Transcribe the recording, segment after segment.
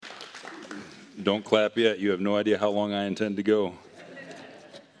Don't clap yet. You have no idea how long I intend to go.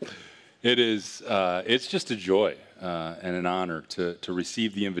 It's just a joy and an honor to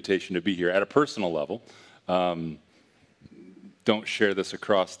receive the invitation to be here at a personal level. Don't share this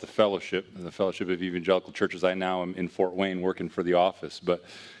across the Fellowship of Evangelical Churches. I now am in Fort Wayne working for the office, but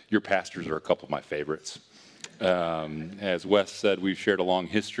your pastors are a couple of my favorites. As Wes said, we've shared a long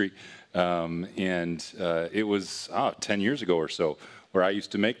history, and it was 10 years ago or so where I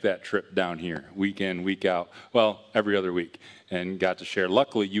used to make that trip down here, week in, week out, well, every other week, and got to share.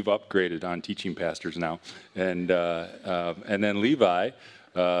 Luckily, you've upgraded on teaching pastors now. And then Levi,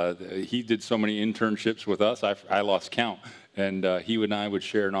 he did so many internships with us, I lost count. And he and I would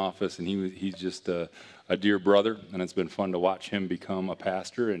share an office, and he's just a dear brother, and it's been fun to watch him become a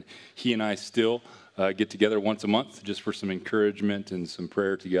pastor. And he and I still get together once a month just for some encouragement and some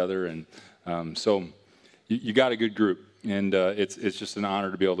prayer together. And so you got a good group. And it's just an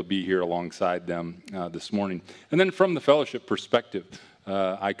honor to be able to be here alongside them this morning. And then from the fellowship perspective,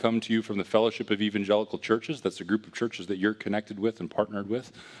 I come to you from the Fellowship of Evangelical Churches. That's a group of churches that you're connected with and partnered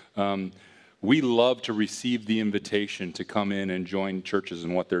with. We love to receive the invitation to come in and join churches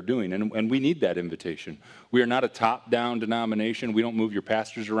in what they're doing, and we need that invitation. We are not a top-down denomination. We don't move your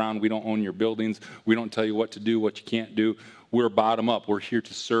pastors around. We don't own your buildings. We don't tell you what to do, what you can't do. We're bottom-up. We're here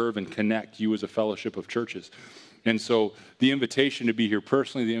to serve and connect you as a fellowship of churches. And so the invitation to be here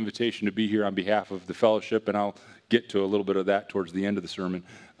personally, the invitation to be here on behalf of the fellowship, and I'll get to a little bit of that towards the end of the sermon,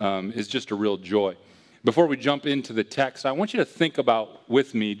 is just a real joy. Before we jump into the text, I want you to think about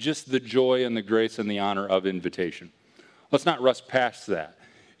with me just the joy and the grace and the honor of invitation. Let's not rush past that.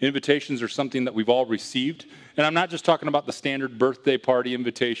 Invitations are something that we've all received. And I'm not just talking about the standard birthday party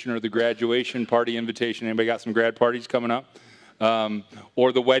invitation or the graduation party invitation. Anybody got some grad parties coming up?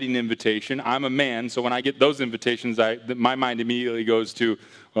 Or the wedding invitation. I'm a man, so when I get those invitations, my mind immediately goes to,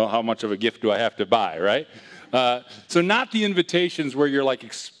 well, how much of a gift do I have to buy, right? So not the invitations where you're like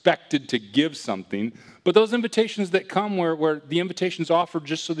expected to give something, but those invitations that come where the invitation's offered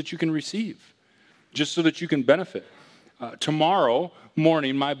just so that you can receive, just so that you can benefit. Tomorrow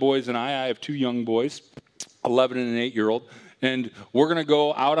morning, my boys and I have two young boys, 11 and an 8-year-old, and we're going to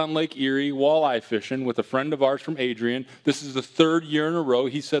go out on Lake Erie walleye fishing with a friend of ours from Adrian. This is the third year in a row.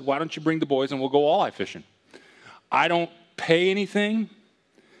 He said, why don't you bring the boys and we'll go walleye fishing? I don't pay anything.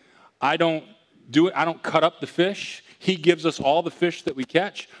 I don't do it. I don't cut up the fish. He gives us all the fish that we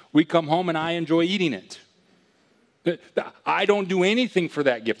catch. We come home and I enjoy eating it. I don't do anything for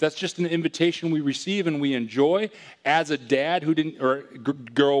that gift. That's just an invitation we receive and we enjoy. As a dad who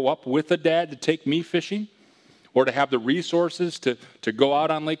didn't grow up with a dad to take me fishing, or to have the resources to go out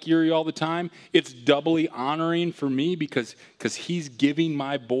on Lake Erie all the time, it's doubly honoring for me because he's giving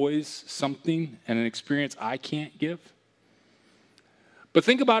my boys something and an experience I can't give. But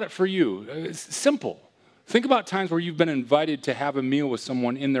think about it for you. It's simple. Think about times where you've been invited to have a meal with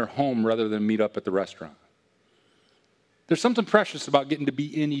someone in their home rather than meet up at the restaurant. There's something precious about getting to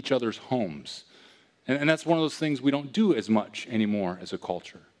be in each other's homes. And that's one of those things we don't do as much anymore as a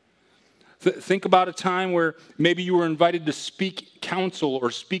culture. Think about a time where maybe you were invited to speak counsel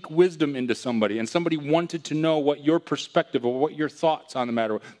or speak wisdom into somebody, and somebody wanted to know what your perspective or what your thoughts on the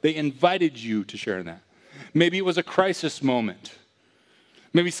matter were. They invited you to share in that. Maybe it was a crisis moment.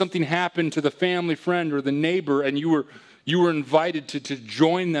 Maybe something happened to the family friend or the neighbor, and you were invited to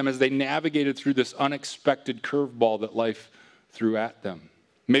join them as they navigated through this unexpected curveball that life threw at them.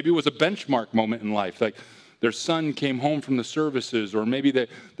 Maybe it was a benchmark moment in life, like their son came home from the services, or maybe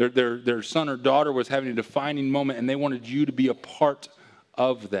their son or daughter was having a defining moment and they wanted you to be a part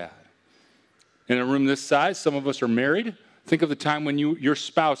of that. In a room this size, some of us are married. Think of the time when your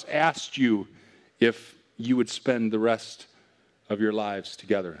spouse asked you if you would spend the rest of your lives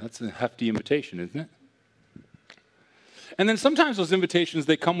together. That's a hefty invitation, isn't it? And then sometimes those invitations,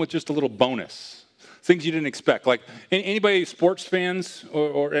 they come with just a little bonus. Things you didn't expect. Like anybody sports fans,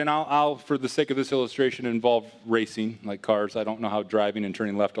 and I'll, for the sake of this illustration, involve racing, like cars. I don't know how driving and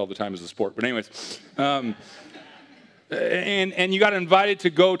turning left all the time is a sport. But anyways, and you got invited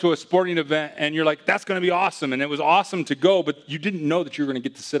to go to a sporting event, and you're like, that's going to be awesome. And it was awesome to go, but you didn't know that you were going to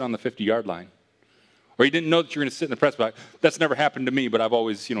get to sit on the 50-yard line. Or you didn't know that you were going to sit in the press box. That's never happened to me, but I've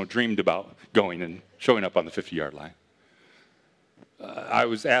always, dreamed about going and showing up on the 50-yard line. I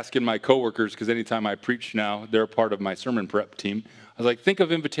was asking my coworkers, because anytime I preach now, they're part of my sermon prep team. I was like, think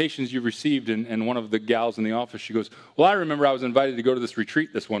of invitations you received, and one of the gals in the office, she goes, well, I remember I was invited to go to this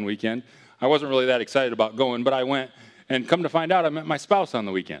retreat this one weekend. I wasn't really that excited about going, but I went, and come to find out, I met my spouse on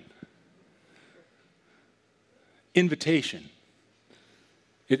the weekend. Invitation.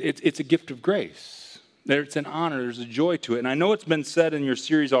 It's a gift of grace. There's an honor, there's a joy to it. And I know it's been said in your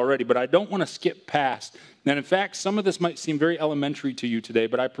series already, but I don't want to skip past. And in fact, some of this might seem very elementary to you today,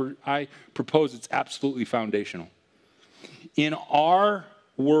 but I propose it's absolutely foundational. In our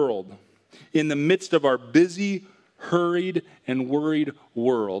world, in the midst of our busy, hurried, and worried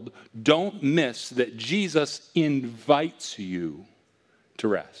world, don't miss that Jesus invites you to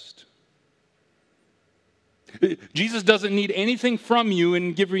rest. Jesus doesn't need anything from you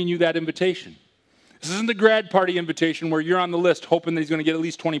in giving you that invitation. This isn't the grad party invitation where you're on the list hoping that he's going to get at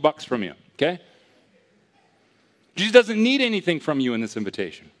least $20 from you, okay? Jesus doesn't need anything from you in this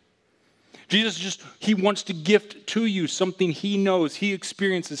invitation. Jesus he wants to gift to you something he knows, he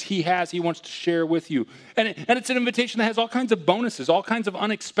experiences, he wants to share with you. And it's an invitation that has all kinds of bonuses, all kinds of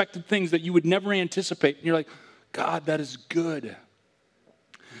unexpected things that you would never anticipate. And you're like, God, that is good.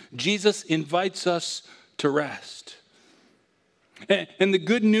 Jesus invites us to rest. And the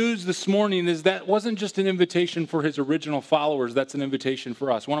good news this morning is that wasn't just an invitation for his original followers, that's an invitation for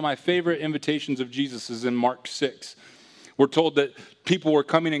us. One of my favorite invitations of Jesus is in Mark 6. We're told that people were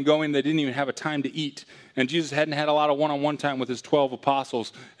coming and going, they didn't even have a time to eat. And Jesus hadn't had a lot of one-on-one time with his 12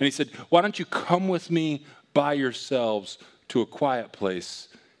 apostles. And he said, why don't you come with me by yourselves to a quiet place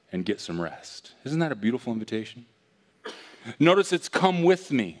and get some rest? Isn't that a beautiful invitation? Notice it's come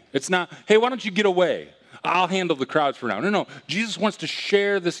with me. It's not, hey, why don't you get away? I'll handle the crowds for now. No. Jesus wants to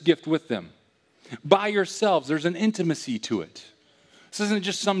share this gift with them. By yourselves, there's an intimacy to it. This isn't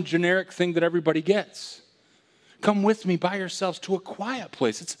just some generic thing that everybody gets. Come with me by yourselves to a quiet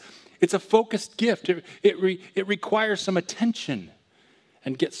place. It's a focused gift. It requires some attention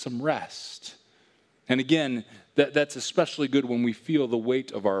and get some rest. And again, that's especially good when we feel the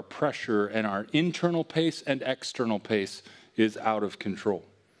weight of our pressure and our internal pace and external pace is out of control.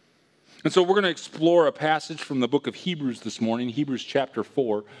 And so we're going to explore a passage from the book of Hebrews this morning, Hebrews chapter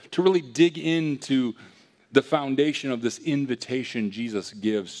 4, to really dig into the foundation of this invitation Jesus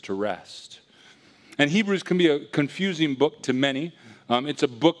gives to rest. And Hebrews can be a confusing book to many. It's a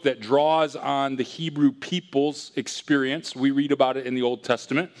book that draws on the Hebrew people's experience. We read about it in the Old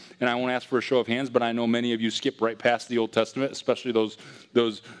Testament, and I won't ask for a show of hands, but I know many of you skip right past the Old Testament, especially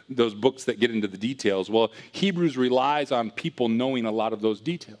those books that get into the details. Well, Hebrews relies on people knowing a lot of those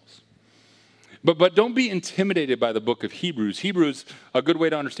details. But don't be intimidated by the book of Hebrews. Hebrews, a good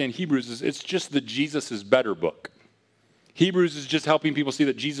way to understand Hebrews is it's just the Jesus is better book. Hebrews is just helping people see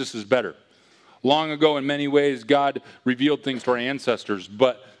that Jesus is better. Long ago, in many ways, God revealed things to our ancestors,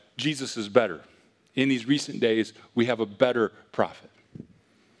 but Jesus is better. In these recent days, we have a better prophet.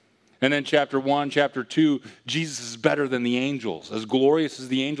 And then chapter 1, chapter 2, Jesus is better than the angels. As glorious as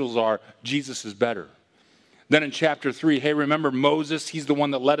the angels are, Jesus is better. Then in chapter 3, hey, remember Moses? He's the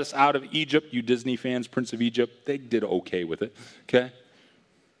one that led us out of Egypt. You Disney fans, Prince of Egypt, they did okay with it, okay?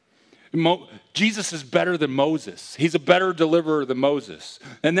 Jesus is better than Moses. He's a better deliverer than Moses.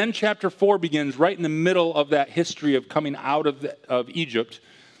 And then chapter 4 begins right in the middle of that history of coming out of Egypt.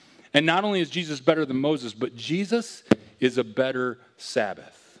 And not only is Jesus better than Moses, but Jesus is a better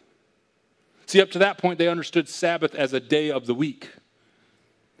Sabbath. See, up to that point, they understood Sabbath as a day of the week.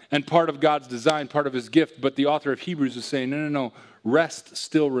 And part of God's design, part of his gift. But the author of Hebrews is saying, no. Rest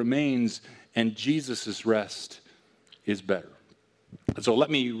still remains, and Jesus' rest is better. So let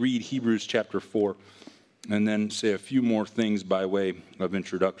me read Hebrews chapter 4 and then say a few more things by way of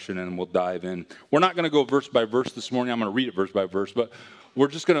introduction, and we'll dive in. We're not going to go verse by verse this morning. I'm going to read it verse by verse, but we're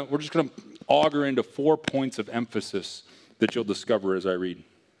just going to auger into 4 points of emphasis that you'll discover as I read.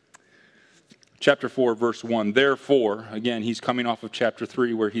 Chapter 4, verse 1. Therefore, again, he's coming off of chapter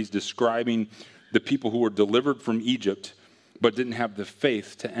 3 where he's describing the people who were delivered from Egypt but didn't have the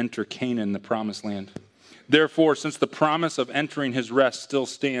faith to enter Canaan, the promised land. Therefore, since the promise of entering his rest still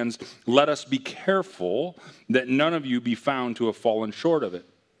stands, let us be careful that none of you be found to have fallen short of it.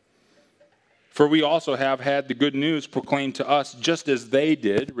 For we also have had the good news proclaimed to us just as they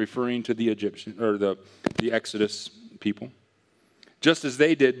did, referring to the Egyptian or the Exodus people. Just as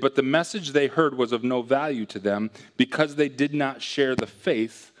they did, but the message they heard was of no value to them because they did not share the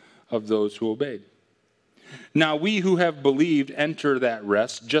faith of those who obeyed. Now we who have believed enter that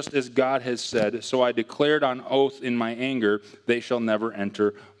rest, just as God has said, so I declared on oath in my anger, they shall never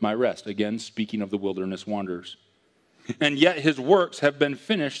enter my rest. Again, speaking of the wilderness wanderers. And yet his works have been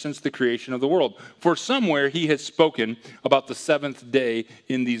finished since the creation of the world. For somewhere he has spoken about the seventh day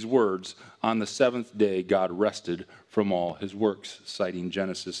in these words, on the seventh day God rested from all his works, citing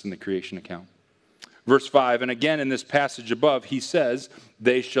Genesis in the creation account. Verse 5, and again in this passage above, he says,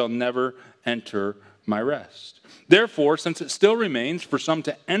 they shall never enter my rest. Therefore, since it still remains for some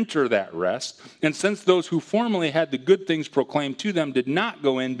to enter that rest, and since those who formerly had the good things proclaimed to them did not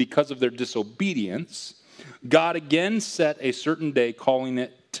go in because of their disobedience, God again set a certain day, calling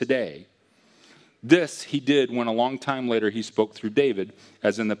it today. This he did when a long time later he spoke through David,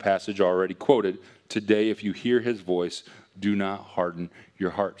 as in the passage already quoted, today if you hear his voice, do not harden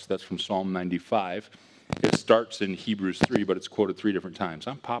your hearts. That's from Psalm 95. It starts in Hebrews 3, but it's quoted 3 different times.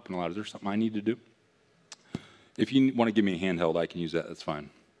 I'm popping a lot. Is there something I need to do? If you want to give me a handheld, I can use that. That's fine.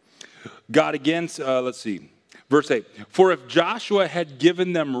 God again, let's see. Verse 8, for if Joshua had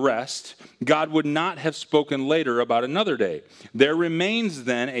given them rest, God would not have spoken later about another day. There remains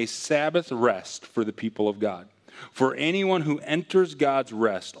then a Sabbath rest for the people of God. For anyone who enters God's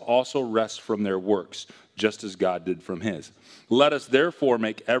rest also rests from their works, just as God did from his. Let us therefore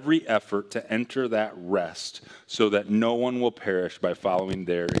make every effort to enter that rest, so that no one will perish by following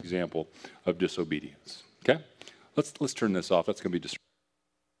their example of disobedience. Okay? Let's turn this off. That's going to be distracting.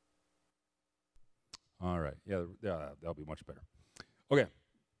 All right. Yeah, that'll be much better. Okay.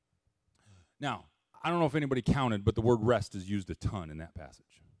 Now, I don't know if anybody counted, but the word rest is used a ton in that passage.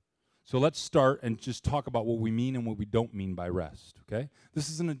 So let's start and just talk about what we mean and what we don't mean by rest, okay? This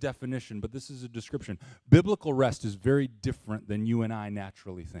isn't a definition, but this is a description. Biblical rest is very different than you and I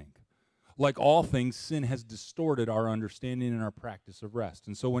naturally think. Like all things, sin has distorted our understanding and our practice of rest.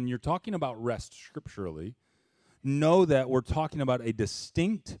 And so when you're talking about rest scripturally, know that we're talking about a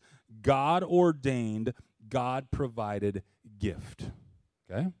distinct, God-ordained, God-provided gift,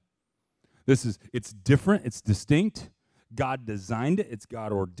 okay? It's different, it's distinct. God designed it, it's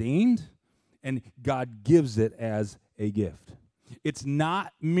God ordained, and God gives it as a gift. It's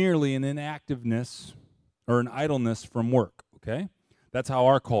not merely an inactiveness or an idleness from work, okay? That's how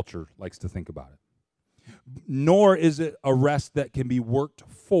our culture likes to think about it. Nor is it a rest that can be worked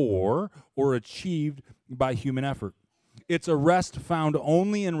for or achieved by human effort. It's a rest found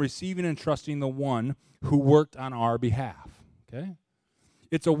only in receiving and trusting the one who worked on our behalf, okay?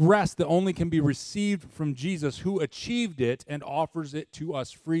 It's a rest that only can be received from Jesus, who achieved it and offers it to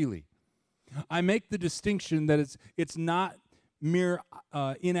us freely. I make the distinction that it's not mere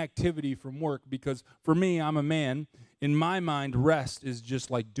inactivity from work, because for me, I'm a man. In my mind, rest is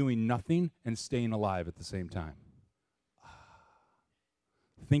just like doing nothing and staying alive at the same time.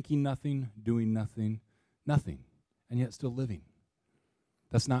 Thinking nothing, doing nothing, nothing, and yet still living.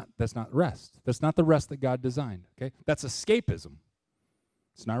 That's not rest. That's not the rest that God designed, okay? That's escapism.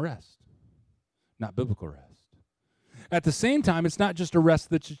 It's not rest, not biblical rest. At the same time, it's not just a rest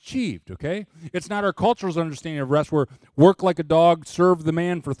that's achieved, okay? It's not our culture's understanding of rest where work like a dog, serve the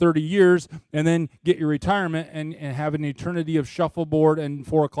man for 30 years, and then get your retirement and have an eternity of shuffleboard and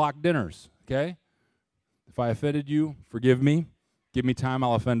 4 o'clock dinners, okay? If I offended you, forgive me. Give me time,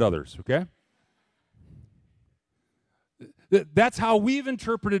 I'll offend others, okay? That's how we've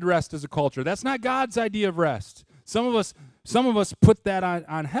interpreted rest as a culture. That's not God's idea of rest. Some of us put that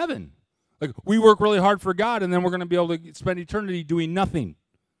on heaven. Like, we work really hard for God, and then we're going to be able to spend eternity doing nothing.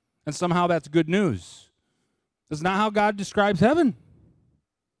 And somehow that's good news. That's not how God describes heaven.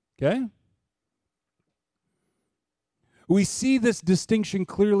 Okay? We see this distinction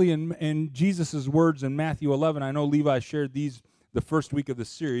clearly in Jesus' words in Matthew 11. I know Levi shared these the first week of this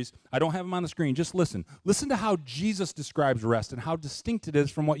series. I don't have them on the screen. Just listen. Listen to how Jesus describes rest and how distinct it is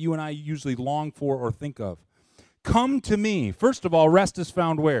from what you and I usually long for or think of. Come to me. First of all, rest is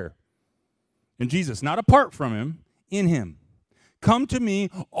found where? In Jesus, not apart from him, in him. Come to me,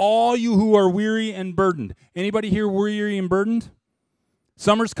 all you who are weary and burdened. Anybody here weary and burdened?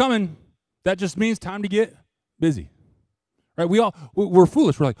 Summer's coming. That just means time to get busy. Right? We're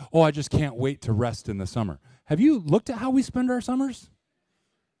foolish. We're like, oh, I just can't wait to rest in the summer. Have you looked at how we spend our summers?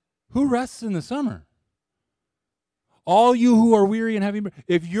 Who rests in the summer? All you who are weary and heavy,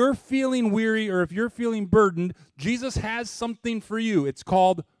 if you're feeling weary or if you're feeling burdened, Jesus has something for you. It's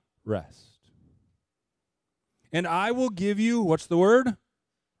called rest. And I will give you, what's the word?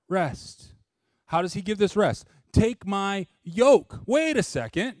 Rest. How does he give this rest? Take my yoke. Wait a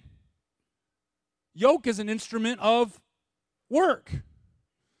second. Yoke is an instrument of work.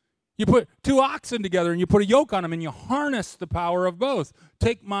 You put 2 oxen together and you put a yoke on them and you harness the power of both.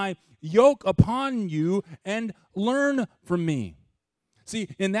 Take my yoke upon you and learn from me. See,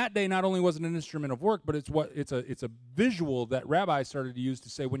 in that day, not only was it an instrument of work, but it's a visual that rabbis started to use to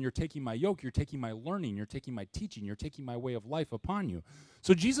say, when you're taking my yoke, you're taking my learning, you're taking my teaching, you're taking my way of life upon you.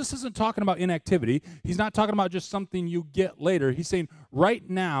 So Jesus isn't talking about inactivity. He's not talking about just something you get later. He's saying, right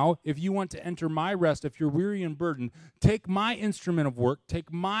now, if you want to enter my rest, if you're weary and burdened, take my instrument of work,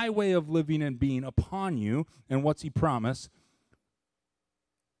 take my way of living and being upon you. And what's he promise?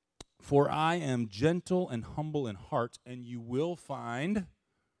 For I am gentle and humble in heart, and you will find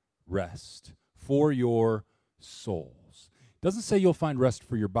rest for your souls. It doesn't say you'll find rest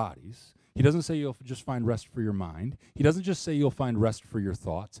for your bodies. He doesn't say you'll just find rest for your mind. He doesn't just say you'll find rest for your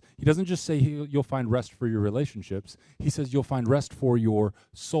thoughts. He doesn't just say you'll find rest for your relationships. He says you'll find rest for your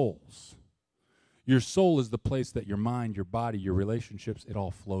souls. Your soul is the place that your mind, your body, your relationships, it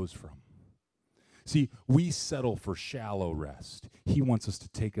all flows from. See, we settle for shallow rest. He wants us to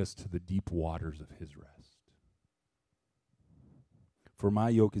take us to the deep waters of his rest. For my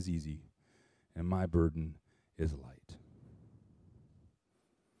yoke is easy, and my burden is light.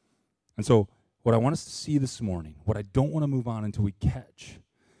 And so what I want us to see this morning, what I don't want to move on until we catch,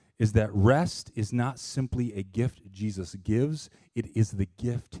 is that rest is not simply a gift Jesus gives, it is the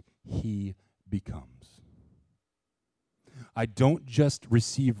gift he becomes. I don't just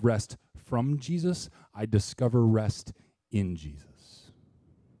receive rest from Jesus, I discover rest in Jesus.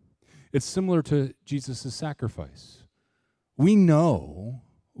 It's similar to Jesus' sacrifice.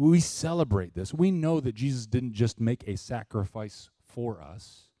 We celebrate this. We know that Jesus didn't just make a sacrifice for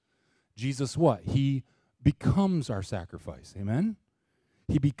us. Jesus what? He becomes our sacrifice. Amen?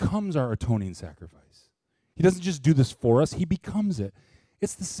 He becomes our atoning sacrifice. He doesn't just do this for us, he becomes it.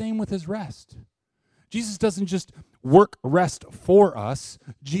 It's the same with his rest. Jesus doesn't just work rest for us,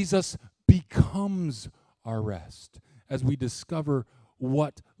 Jesus becomes our rest as we discover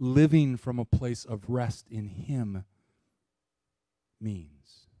what living from a place of rest in him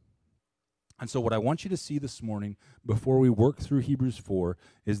means. And so what I want you to see this morning before we work through Hebrews 4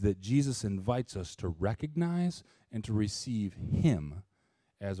 is that Jesus invites us to recognize and to receive him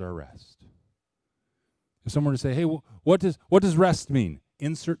as our rest. If someone were to say, hey, what does rest mean?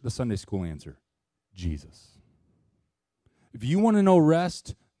 Insert the Sunday school answer. Jesus. If you want to know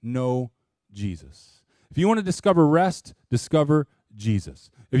rest, know Jesus. If you want to discover rest, discover Jesus.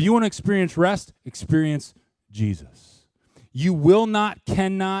 If you want to experience rest, experience Jesus. You will not,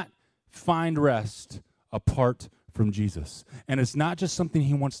 cannot find rest apart from Jesus. And it's not just something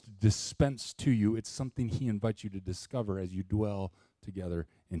he wants to dispense to you, it's something he invites you to discover as you dwell together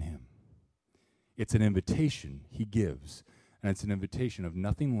in him. It's an invitation he gives, and it's an invitation of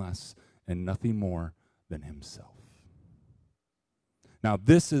nothing less and nothing more than himself. Now,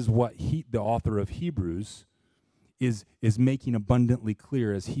 this is what the author of Hebrews is making abundantly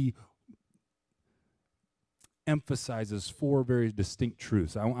clear as he emphasizes four very distinct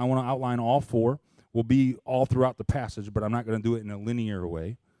truths. I want to outline all four. Will be all throughout the passage, but I'm not going to do it in a linear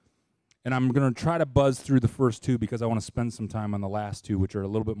way. And I'm going to try to buzz through the first two because I want to spend some time on the last two, which are a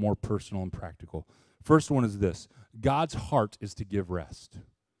little bit more personal and practical. First one is this: God's heart is to give rest.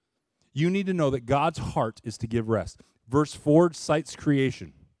 You need to know that God's heart is to give rest. Verse 4 cites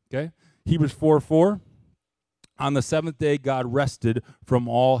creation. Okay? Hebrews 4:4. On the seventh day, God rested from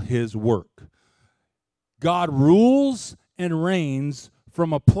all his work. God rules and reigns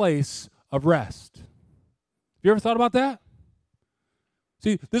from a place of rest. Have you ever thought about that?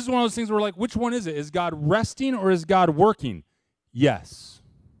 See, this is one of those things where like, which one is it? Is God resting or is God working? Yes.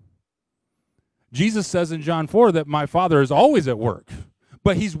 Jesus says in John 4 that my Father is always at work,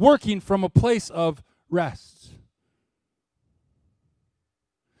 but he's working from a place of rest.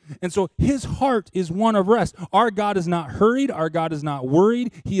 And so his heart is one of rest. Our God is not hurried. Our God is not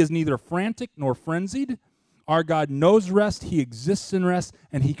worried. He is neither frantic nor frenzied. Our God knows rest. He exists in rest,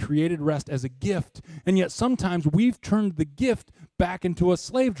 and he created rest as a gift. And yet sometimes we've turned the gift back into a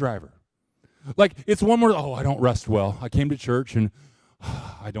slave driver. Like it's one more, I don't rest well. I came to church and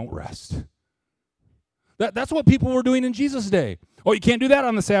I don't rest. That's what people were doing in Jesus' day. Oh, you can't do that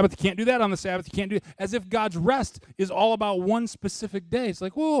on the Sabbath. You can't do that on the Sabbath. You can't do it. As if God's rest is all about one specific day. It's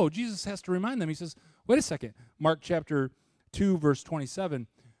like, whoa, Jesus has to remind them. He says, wait a second. Mark chapter 2, verse 27.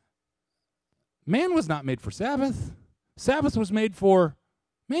 Man was not made for Sabbath. Sabbath was made for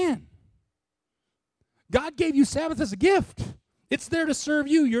man. God gave you Sabbath as a gift. It's there to serve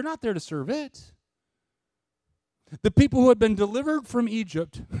you. You're not there to serve it. The people who had been delivered from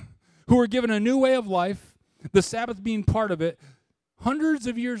Egypt, who were given a new way of life, the Sabbath being part of it, hundreds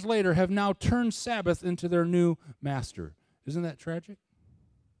of years later have now turned Sabbath into their new master. Isn't that tragic?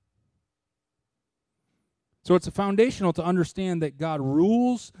 So it's foundational to understand that God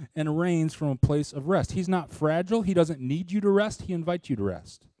rules and reigns from a place of rest. He's not fragile. He doesn't need you to rest. He invites you to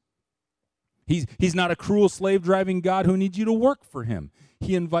rest. He's not a cruel slave-driving God who needs you to work for him.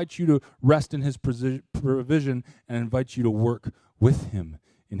 He invites you to rest in his provision and invites you to work with him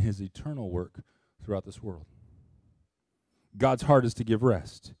in his eternal work throughout this world. God's heart is to give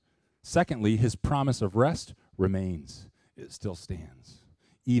rest. Secondly, his promise of rest remains. It still stands,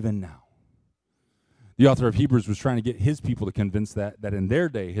 even now. The author of Hebrews was trying to get his people to convince that in their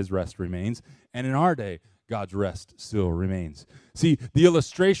day his rest remains, and in our day God's rest still remains. See, the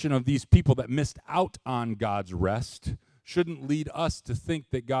illustration of these people that missed out on God's rest shouldn't lead us to think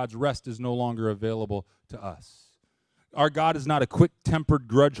that God's rest is no longer available to us. Our God is not a quick-tempered,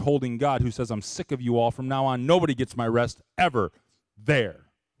 grudge-holding God who says, I'm sick of you all. From now on, nobody gets my rest ever. There.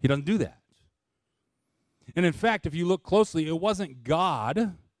 He doesn't do that. And in fact, if you look closely, it wasn't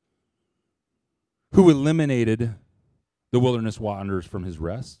God who eliminated the wilderness wanderers from his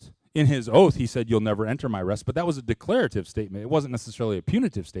rest. In his oath, he said, you'll never enter my rest. But that was a declarative statement. It wasn't necessarily a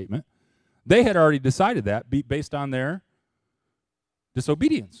punitive statement. They had already decided that based on their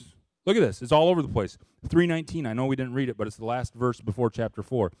disobedience. Look at this. It's all over the place. 3:19, I know we didn't read it, but it's the last verse before chapter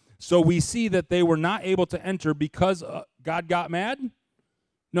 4. So we see that they were not able to enter because God got mad?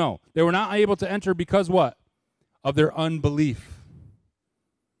 No. They were not able to enter because what? Of their unbelief.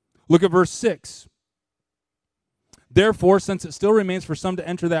 Look at verse 6. Therefore, since it still remains for some to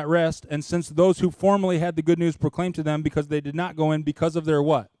enter that rest, and since those who formerly had the good news proclaimed to them because they did not go in because of their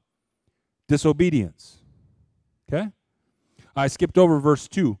what? Disobedience. Okay? I skipped over verse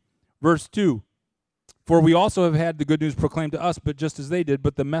 2. Verse 2. For we also have had the good news proclaimed to us, but just as they did,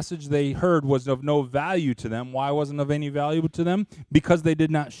 but the message they heard was of no value to them. Why wasn't it of any value to them? Because they did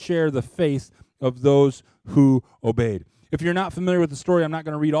not share the faith of those who obeyed. If you're not familiar with the story, I'm not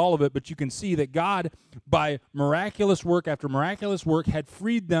going to read all of it, but you can see that God, by miraculous work after miraculous work, had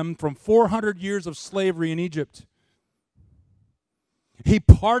freed them from 400 years of slavery in Egypt. He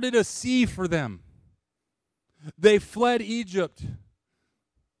parted a sea for them. They fled Egypt.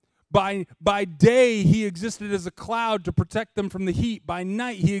 By day, he existed as a cloud to protect them from the heat. By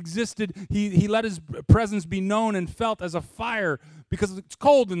night, he existed, he let his presence be known and felt as a fire because it's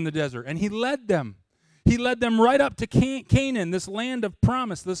cold in the desert, and he led them. He led them right up to Canaan, this land of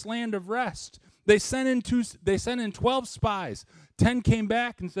promise, this land of rest. They sent in 12 spies. 10 came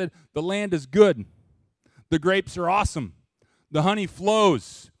back and said, the land is good. The grapes are awesome. The honey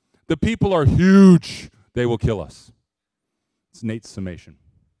flows. The people are huge. They will kill us. It's Nate's summation.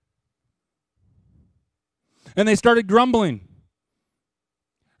 And they started grumbling.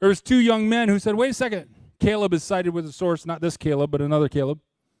 There was 2 young men who said, wait a second. Caleb is cited with a source, not this Caleb, but another Caleb.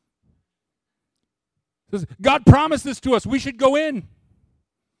 Says, God promised this to us. We should go in.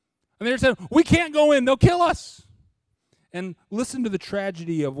 And they said, we can't go in. They'll kill us. And listen to the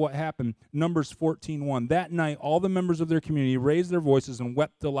tragedy of what happened. Numbers 14:1. That night, all the members of their community raised their voices and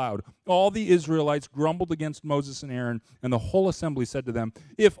wept aloud. All the Israelites grumbled against Moses and Aaron, and the whole assembly said to them,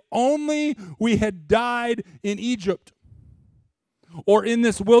 if only we had died in Egypt or in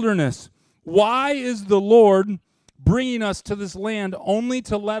this wilderness. Why is the Lord bringing us to this land only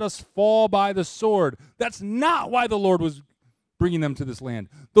to let us fall by the sword? That's not why the Lord was bringing them to this land.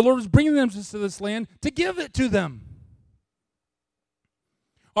 The Lord was bringing them to this land to give it to them.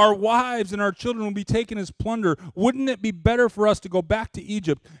 Our wives and our children will be taken as plunder. Wouldn't it be better for us to go back to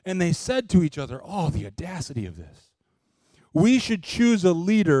Egypt? And they said to each other, oh, the audacity of this. We should choose a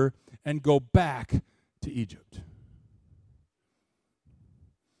leader and go back to Egypt.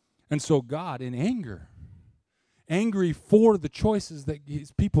 And so God, in anger, angry for the choices that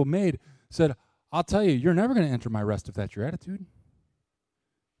his people made, said, I'll tell you, you're never going to enter my rest if that's your attitude.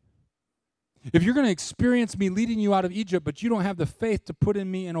 If you're going to experience me leading you out of Egypt, but you don't have the faith to put in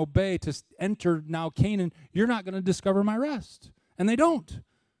me and obey to enter now Canaan, you're not going to discover my rest. And they don't.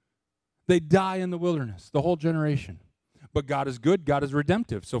 They die in the wilderness, the whole generation. But God is good. God is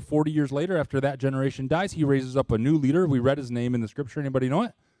redemptive. So 40 years later, after that generation dies, he raises up a new leader. We read his name in the scripture. Anybody know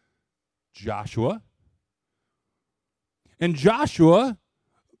it? Joshua. And Joshua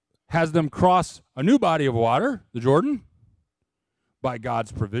has them cross a new body of water, the Jordan, by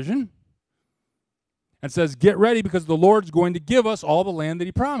God's provision. And says, get ready because the Lord's going to give us all the land that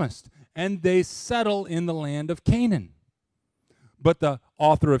he promised. And they settle in the land of Canaan. But the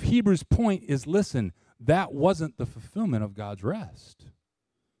author of Hebrews' point is, listen, that wasn't the fulfillment of God's rest.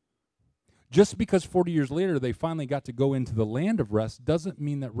 Just because 40 years later they finally got to go into the land of rest doesn't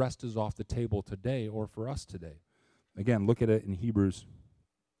mean that rest is off the table today or for us today. Again, look at it in Hebrews.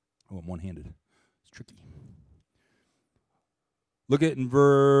 Oh, I'm one-handed. It's tricky. Look at it in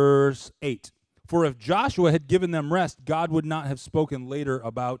verse 8. For if Joshua had given them rest, God would not have spoken later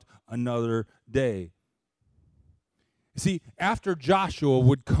about another day. See, after Joshua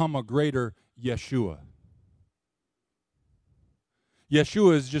would come a greater Yeshua.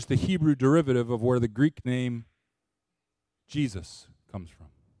 Yeshua is just the Hebrew derivative of where the Greek name Jesus comes from.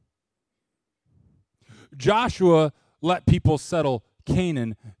 Joshua let people settle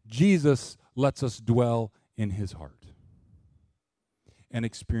Canaan. Jesus lets us dwell in his heart and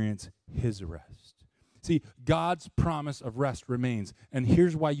experience his rest. See, God's promise of rest remains, and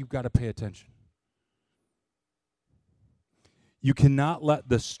here's why you've got to pay attention. You cannot let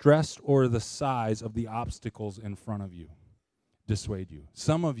the stress or the size of the obstacles in front of you dissuade you.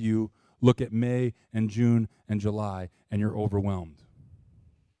 Some of you look at May and June and July and you're overwhelmed.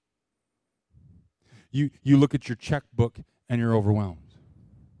 You look at your checkbook and you're overwhelmed.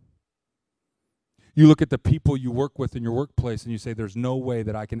 You look at the people you work with in your workplace and you say, there's no way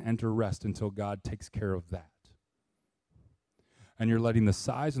that I can enter rest until God takes care of that. And you're letting the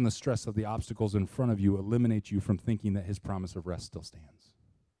size and the stress of the obstacles in front of you eliminate you from thinking that his promise of rest still stands.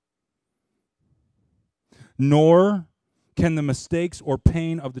 Nor can the mistakes or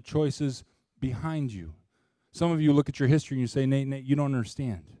pain of the choices behind you. Some of you look at your history and you say, Nate, you don't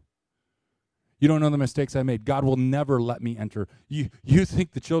understand. You don't know the mistakes I made. God will never let me enter. You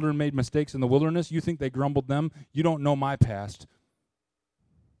think the children made mistakes in the wilderness? You think they grumbled them? You don't know my past.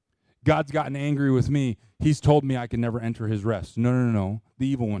 God's gotten angry with me. He's told me I can never enter his rest. No. The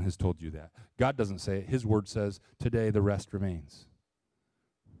evil one has told you that. God doesn't say it. His word says, today the rest remains.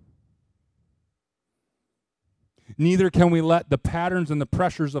 Neither can we let the patterns and the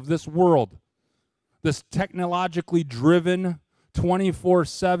pressures of this world, this technologically driven,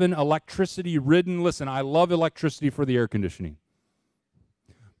 24/7 electricity-ridden, listen, I love electricity for the air conditioning.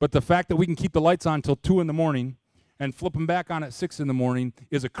 But the fact that we can keep the lights on until 2 in the morning and flip them back on at 6 in the morning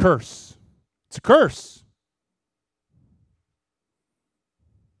is a curse. It's a curse.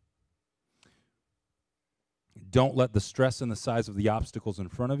 Don't let the stress and the size of the obstacles in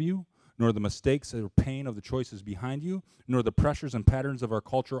front of you, nor the mistakes or pain of the choices behind you, nor the pressures and patterns of our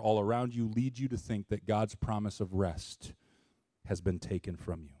culture all around you lead you to think that God's promise of rest has been taken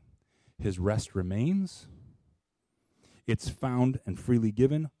from you. His rest remains. It's found and freely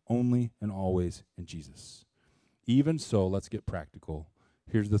given only and always in Jesus. Even so, let's get practical.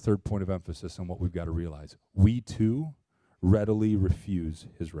 Here's the third point of emphasis on what we've got to realize. We too readily refuse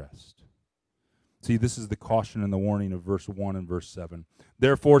his rest. See, this is the caution and the warning of verse 1 and verse 7.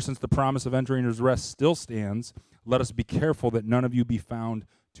 Therefore, since the promise of entering his rest still stands, let us be careful that none of you be found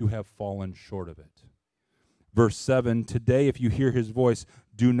to have fallen short of it. Verse 7, today if you hear his voice,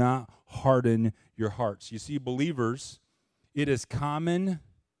 do not harden your hearts. You see, believers, it is common,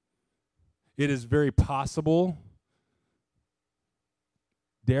 it is very possible,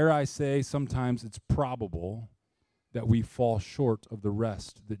 dare I say, sometimes it's probable that we fall short of the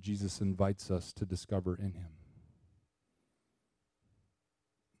rest that Jesus invites us to discover in him.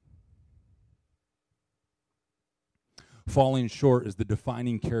 Falling short is the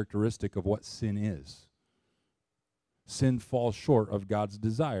defining characteristic of what sin is. Sin falls short of God's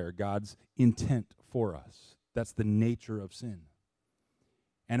desire, God's intent for us. That's the nature of sin.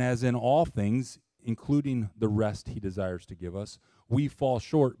 And as in all things, including the rest he desires to give us, we fall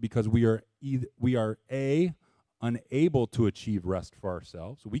short because we are unable to achieve rest for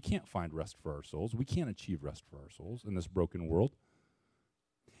ourselves. We can't find rest for our souls. We can't achieve rest for our souls in this broken world.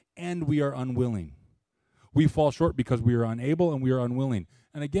 And we are unwilling. We fall short because we are unable and we are unwilling.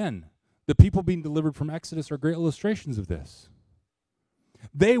 And again, the people being delivered from Exodus are great illustrations of this.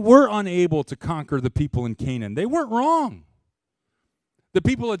 They were unable to conquer the people in Canaan. They weren't wrong. The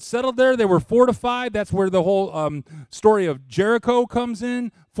people had settled there. They were fortified. That's where the whole story of Jericho comes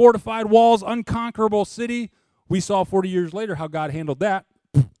in. Fortified walls, unconquerable city. We saw 40 years later how God handled that,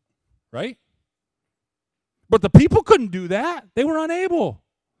 right? But the people couldn't do that. They were unable.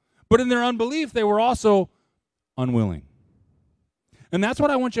 But in their unbelief, they were also unwilling. And that's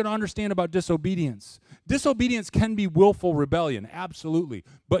what I want you to understand about disobedience. Disobedience can be willful rebellion, absolutely.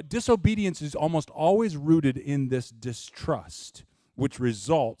 But disobedience is almost always rooted in this distrust, which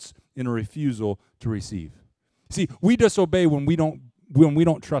results in a refusal to receive. See, we disobey when we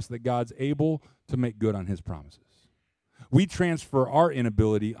don't trust that God's able to make good on his promises. We transfer our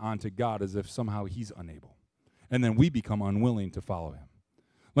inability onto God as if somehow he's unable. And then we become unwilling to follow him.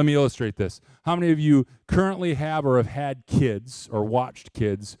 Let me illustrate this. How many of you currently have or have had kids or watched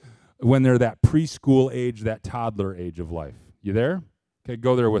kids when they're that preschool age, that toddler age of life? You there? Okay,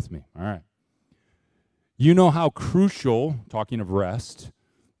 go there with me. All right. You know how crucial, talking of rest,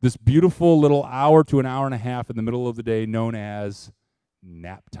 this beautiful little hour to an hour and a half in the middle of the day known as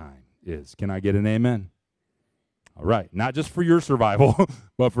nap time is. Can I get an amen? All right. Not just for your survival,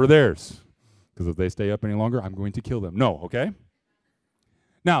 but for theirs. Because if they stay up any longer, I'm going to kill them. No, okay?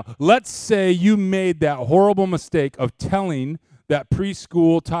 Now, let's say you made that horrible mistake of telling that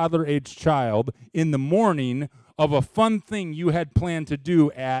preschool, toddler-age child in the morning of a fun thing you had planned to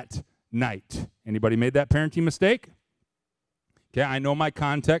do at night. Anybody made that parenting mistake? Okay, I know my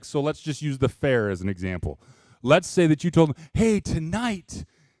context, so let's just use the fair as an example. Let's say that you told them, hey, tonight,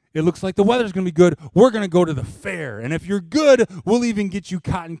 it looks like the weather's going to be good. We're going to go to the fair, and if you're good, we'll even get you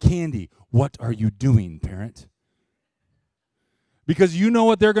cotton candy. What are you doing, parent? Because you know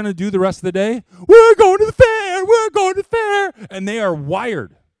what they're going to do the rest of the day? We're going to the fair. We're going to the fair. And they are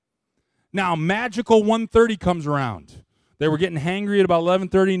wired. Now, magical 1:30 comes around. They were getting hangry at about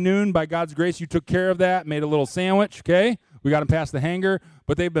 11:30 noon. By God's grace, you took care of that, made a little sandwich, okay? We got them past the hanger.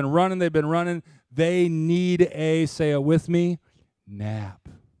 But they've been running. They need a, say it with me, nap.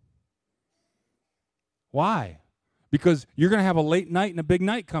 Why? Because you're going to have a late night and a big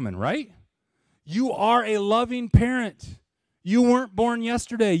night coming, right? You are a loving parent. You weren't born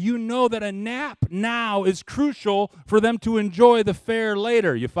yesterday. You know that a nap now is crucial for them to enjoy the fair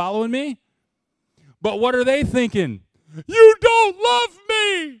later. You following me? But what are they thinking? You don't love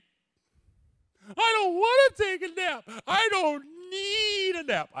me. I don't want to take a nap. I don't need a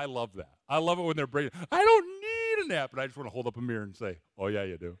nap. I love that. I love it when they're breaking. I don't need a nap. And I just want to hold up a mirror and say, oh, yeah,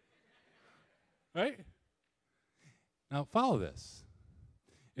 you do. Right? Now, follow this.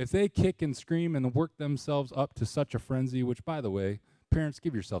 If they kick and scream and work themselves up to such a frenzy, which, by the way, parents,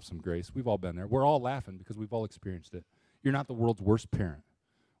 give yourself some grace. We've all been there. We're all laughing because we've all experienced it. You're not the world's worst parent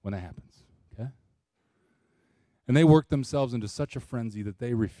when that happens, okay? And they work themselves into such a frenzy that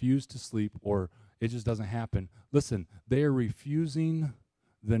they refuse to sleep or it just doesn't happen. Listen, they are refusing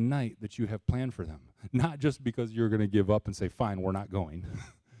the night that you have planned for them. Not just because you're going to give up and say, fine, we're not going.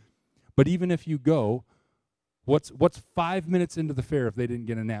 But even if you go, what's 5 minutes into the fair if they didn't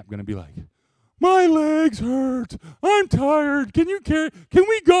get a nap going to be like? My legs hurt. I'm tired. Can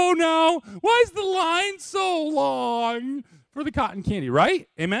we go now? Why is the line so long for the cotton candy, right?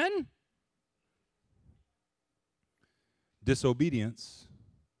 Amen? Disobedience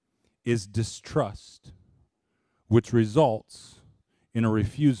is distrust, which results in a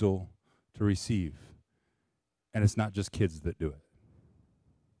refusal to receive. And it's not just kids that do it.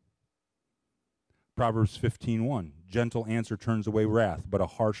 Proverbs 15:1, gentle answer turns away wrath, but a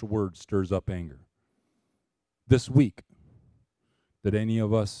harsh word stirs up anger. This week, did any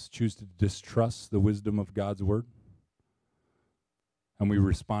of us choose to distrust the wisdom of God's word? And we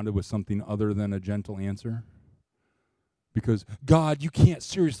responded with something other than a gentle answer? Because, God, you can't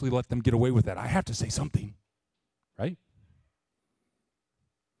seriously let them get away with that. I have to say something, right?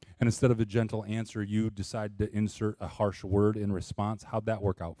 And instead of a gentle answer, you decided to insert a harsh word in response. How'd that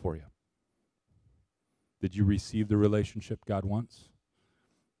work out for you? Did you receive the relationship God wants?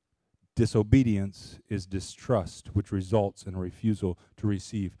 Disobedience is distrust, which results in a refusal to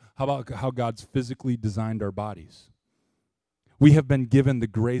receive. How about how God's physically designed our bodies? We have been given the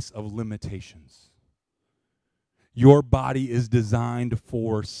grace of limitations. Your body is designed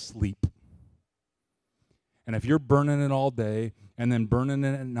for sleep. And if you're burning it all day and then burning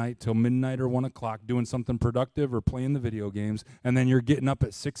it at night till midnight or 1 o'clock doing something productive or playing the video games, and then you're getting up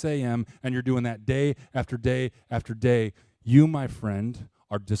at 6 a.m. and you're doing that day after day after day, you, my friend,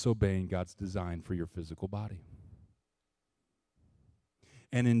 are disobeying God's design for your physical body.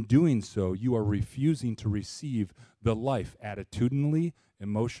 And in doing so, you are refusing to receive the life attitudinally,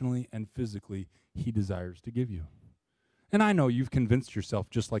 emotionally, and physically He desires to give you. And I know you've convinced yourself,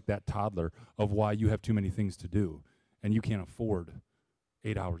 just like that toddler, of why you have too many things to do and you can't afford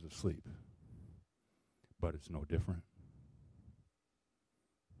 8 hours of sleep. But it's no different.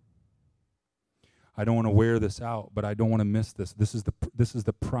 I don't want to wear this out, but I don't want to miss this. This is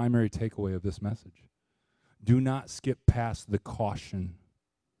the primary takeaway of this message. Do not skip past the caution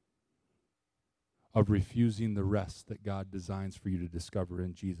of refusing the rest that God designs for you to discover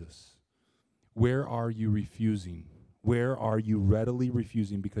in Jesus. Where are you refusing? Where are you readily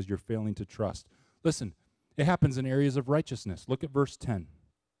refusing because you're failing to trust? Listen, it happens in areas of righteousness. Look at verse 10.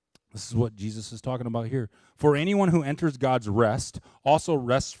 This is what Jesus is talking about here. For anyone who enters God's rest also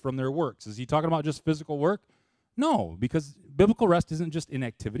rests from their works. Is he talking about just physical work? No, because biblical rest isn't just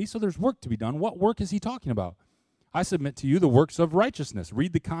inactivity, so there's work to be done. What work is he talking about? I submit to you the works of righteousness.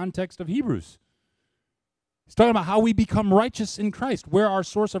 Read the context of Hebrews. He's talking about how we become righteous in Christ, where our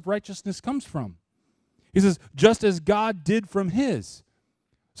source of righteousness comes from. He says, just as God did from his.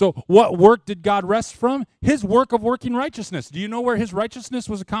 So what work did God rest from? His work of working righteousness. Do you know where his righteousness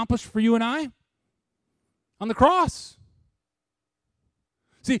was accomplished for you and I? On the cross.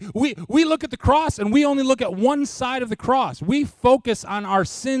 See, we look at the cross and we only look at one side of the cross. We focus on our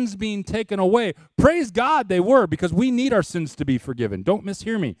sins being taken away. Praise God they were, because we need our sins to be forgiven. Don't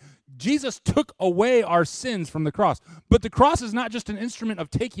mishear me. Jesus took away our sins from the cross. But the cross is not just an instrument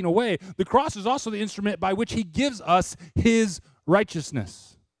of taking away. The cross is also the instrument by which he gives us his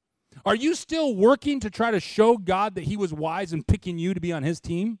righteousness. Are you still working to try to show God that he was wise in picking you to be on his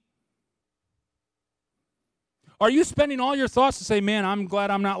team? Are you spending all your thoughts to say, man, I'm glad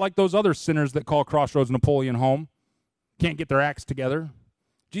I'm not like those other sinners that call Crossroads Napoleon home, can't get their acts together?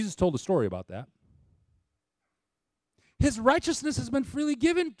 Jesus told a story about that. His righteousness has been freely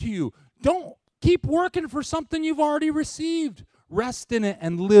given to you. Don't keep working for something you've already received. Rest in it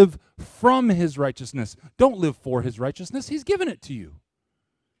and live from his righteousness. Don't live for his righteousness. He's given it to you.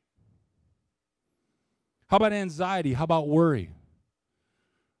 How about anxiety? How about worry?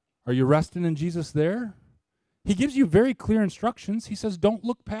 Are you resting in Jesus there? He gives you very clear instructions. He says, don't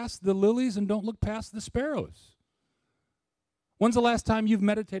look past the lilies and don't look past the sparrows. When's the last time you've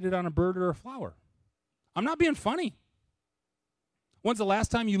meditated on a bird or a flower? I'm not being funny. When's the last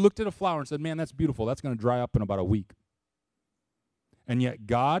time you looked at a flower and said, man, that's beautiful. That's going to dry up in about a week. And yet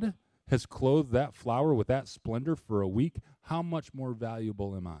God has clothed that flower with that splendor for a week. How much more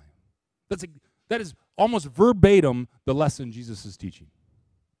valuable am I? That is almost verbatim the lesson Jesus is teaching.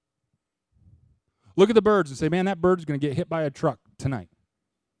 Look at the birds and say, man, that bird's going to get hit by a truck tonight.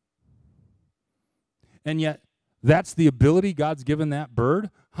 And yet, that's the ability God's given that bird.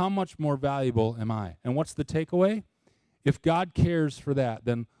 How much more valuable am I? And what's the takeaway? If God cares for that,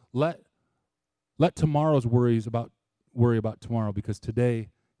 then let tomorrow's worry about tomorrow, because today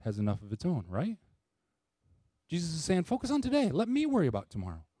has enough of its own, right? Jesus is saying, focus on today. Let me worry about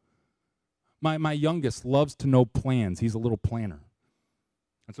tomorrow. My youngest loves to know plans. He's a little planner.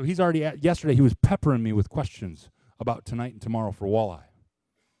 And so yesterday he was peppering me with questions about tonight and tomorrow for walleye.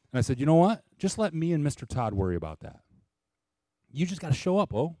 And I said, you know what? Just let me and Mr. Todd worry about that. You just got to show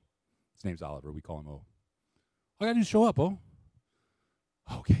up, oh. His name's Oliver. We call him O. All I got to do is show up, oh.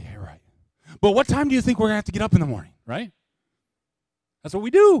 Okay, yeah, right. But what time do you think we're going to have to get up in the morning, right? That's what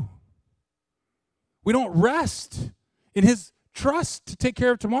we do. We don't rest in his trust to take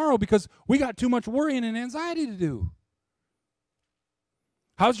care of tomorrow because we got too much worrying and anxiety to do.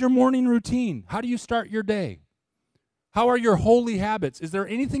 How's your morning routine? How do you start your day? How are your holy habits? Is there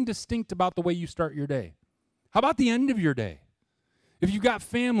anything distinct about the way you start your day? How about the end of your day? If you've got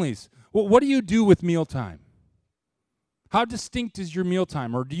families, what do you do with mealtime? How distinct is your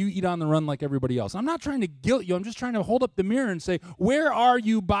mealtime? Or do you eat on the run like everybody else? I'm not trying to guilt you. I'm just trying to hold up the mirror and say, where are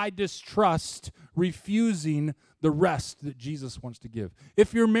you by distrust refusing the rest that Jesus wants to give?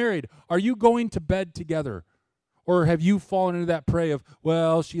 If you're married, are you going to bed together? Or have you fallen into that prey of,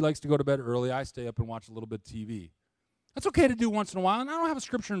 well, she likes to go to bed early, I stay up and watch a little bit of TV? That's okay to do once in a while, and I don't have a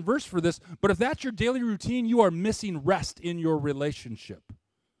scripture and verse for this, but if that's your daily routine, you are missing rest in your relationship,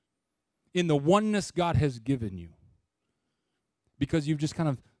 in the oneness God has given you, because you've just kind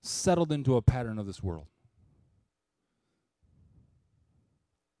of settled into a pattern of this world.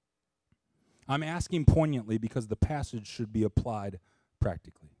 I'm asking poignantly because the passage should be applied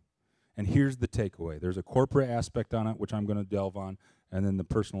practically. And here's the takeaway. There's a corporate aspect on it, which I'm going to delve on, and then the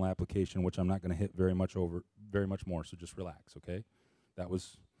personal application, which I'm not going to hit very much more, so just relax, okay? That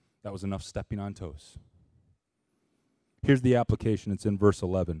was enough stepping on toes. Here's the application. It's in verse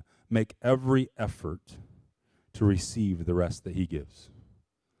 11. Make every effort to receive the rest that he gives.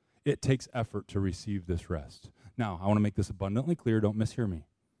 It takes effort to receive this rest. Now, I want to make this abundantly clear. Don't mishear me.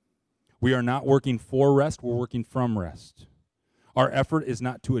 We are not working for rest. We're working from rest. Our effort is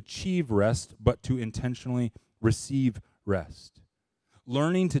not to achieve rest, but to intentionally receive rest.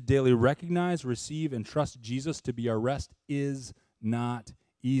 Learning to daily recognize, receive, and trust Jesus to be our rest is not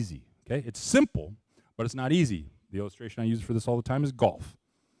easy. Okay? It's simple, but it's not easy. The illustration I use for this all the time is golf.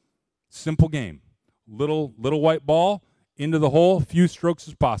 Simple game. Little white ball into the hole, few strokes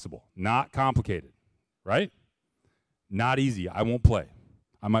as possible. Not complicated, right? Not easy. I won't play.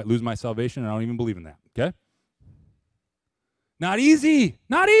 I might lose my salvation, and I don't even believe in that, okay? Not easy.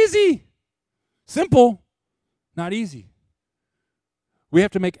 Not easy. Simple. Not easy. We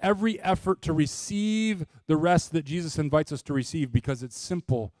have to make every effort to receive the rest that Jesus invites us to receive because it's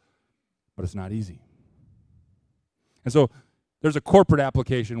simple, but it's not easy. And so there's a corporate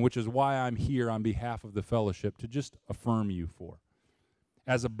application, which is why I'm here on behalf of the fellowship to just affirm you for.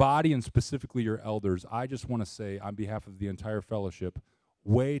 As a body, and specifically your elders, I just want to say on behalf of the entire fellowship,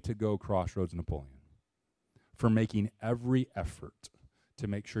 way to go, Crossroads Napoleon, for making every effort to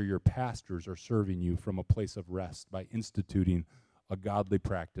make sure your pastors are serving you from a place of rest by instituting a godly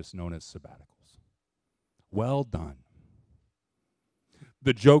practice known as sabbaticals. Well done.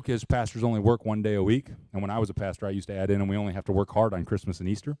 The joke is pastors only work one day a week, and when I was a pastor, I used to add in, and we only have to work hard on Christmas and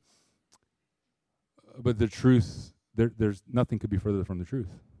Easter. But the truth, there's nothing could be further from the truth.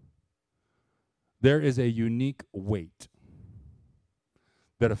 There is a unique weight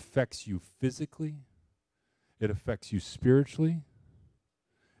that affects you physically, it affects you spiritually,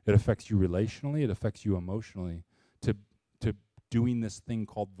 it affects you relationally, it affects you emotionally, to doing this thing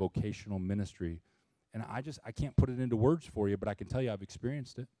called vocational ministry. And I can't put it into words for you, but I can tell you I've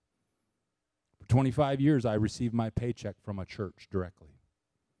experienced it. For 25 years, I received my paycheck from a church directly.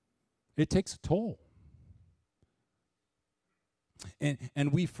 It takes a toll.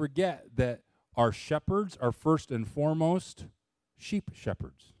 And we forget that our shepherds are first and foremost sheep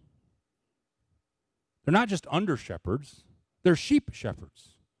shepherds. They're not just under shepherds, they're sheep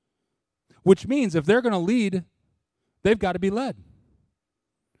shepherds. Which means if they're going to lead, they've got to be led.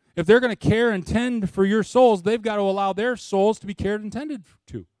 If they're going to care and tend for your souls, they've got to allow their souls to be cared and tended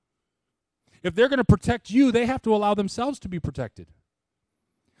to. If they're going to protect you, they have to allow themselves to be protected.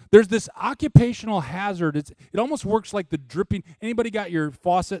 There's this occupational hazard. It almost works like the dripping. Anybody got your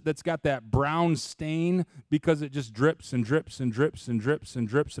faucet that's got that brown stain because it just drips and drips and drips and drips and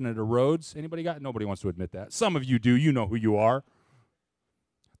drips and it erodes? Anybody got? Nobody wants to admit that. Some of you do. You know who you are.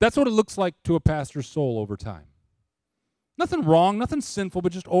 That's what it looks like to a pastor's soul over time. Nothing wrong, nothing sinful,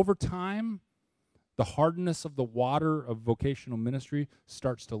 but just over time, the hardness of the water of vocational ministry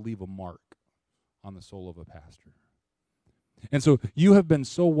starts to leave a mark on the soul of a pastor. And so you have been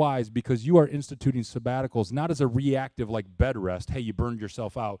so wise because you are instituting sabbaticals not as a reactive like bed rest. Hey, you burned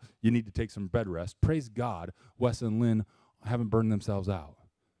yourself out. You need to take some bed rest. Praise God, Wes and Lynn haven't burned themselves out.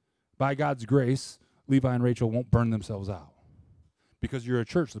 By God's grace, Levi and Rachel won't burn themselves out. Because you're a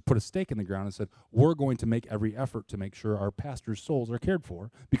church that put a stake in the ground and said, we're going to make every effort to make sure our pastors' souls are cared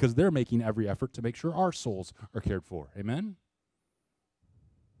for because they're making every effort to make sure our souls are cared for. Amen?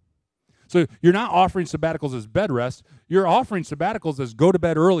 So you're not offering sabbaticals as bed rest. You're offering sabbaticals as go to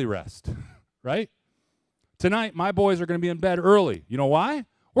bed early rest, right? Tonight, my boys are going to be in bed early. You know why?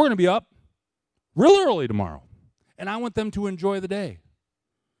 We're going to be up real early tomorrow, and I want them to enjoy the day.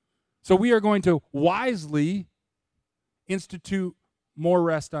 So we are going to wisely institute more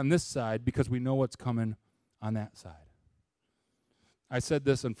rest on this side because we know what's coming on that side. I said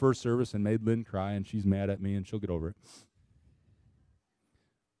this in first service and made Lynn cry, and she's mad at me, and she'll get over it.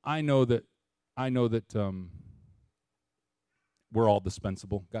 I know that we're all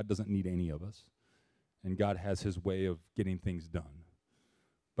dispensable. God doesn't need any of us, and God has his way of getting things done.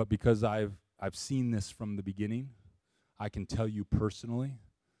 But because I've seen this from the beginning, I can tell you personally,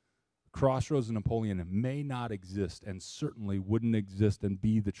 Crossroads and Napoleon may not exist and certainly wouldn't exist and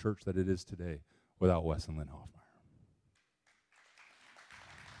be the church that it is today without Wes and Lynn Hoffmeyer.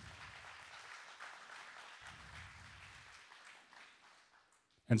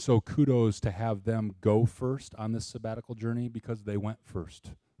 And so kudos to have them go first on this sabbatical journey because they went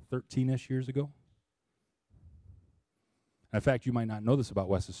first 13-ish years ago. In fact, you might not know this about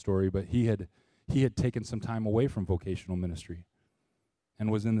Wes's story, but he had taken some time away from vocational ministry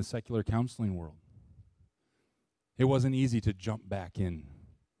and was in the secular counseling world. It wasn't easy to jump back in.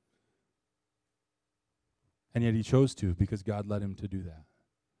 And yet he chose to because God led him to do that.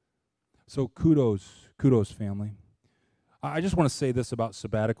 So kudos family. I just want to say this about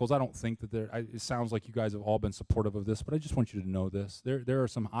sabbaticals. I don't think that it sounds like you guys have all been supportive of this, but I just want you to know this. There are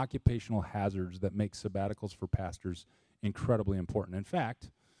some occupational hazards that make sabbaticals for pastors incredibly important. In fact,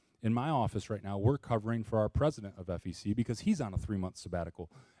 in my office right now, we're covering for our president of FEC because he's on a 3-month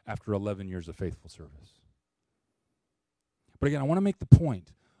sabbatical after 11 years of faithful service. But again, I want to make the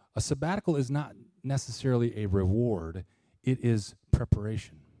point. A sabbatical is not necessarily a reward. It is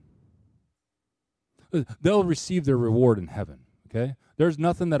preparation. They'll receive their reward in heaven, okay? There's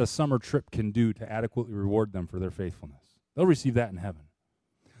nothing that a summer trip can do to adequately reward them for their faithfulness. They'll receive that in heaven.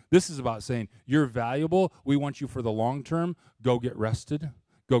 This is about saying, you're valuable. We want you for the long term. Go get rested.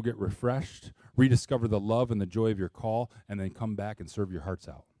 Go get refreshed. Rediscover the love and the joy of your call, and then come back and serve your hearts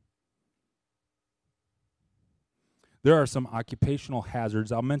out. There are some occupational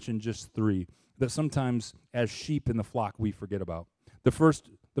hazards. I'll mention just 3 that sometimes as sheep in the flock we forget about. The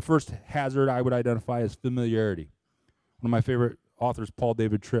first hazard I would identify as familiarity. One of my favorite authors, Paul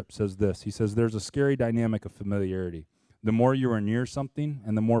David Tripp, says this. He says, there's a scary dynamic of familiarity. The more you are near something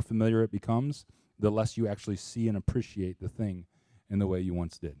and the more familiar it becomes, the less you actually see and appreciate the thing in the way you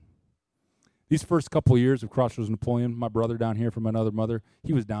once did. These first couple of years of Crossroads Napoleon, my brother down here from another mother,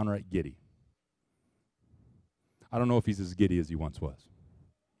 he was downright giddy. I don't know if he's as giddy as he once was.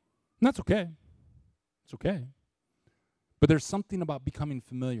 And that's okay. It's okay. But there's something about becoming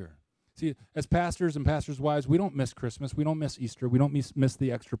familiar. See, as pastors and pastors' wives, we don't miss Christmas. We don't miss Easter. We don't miss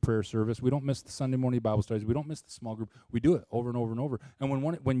the extra prayer service. We don't miss the Sunday morning Bible studies. We don't miss the small group. We do it over and over and over. And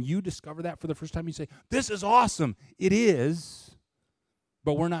when you discover that for the first time, you say, this is awesome. It is.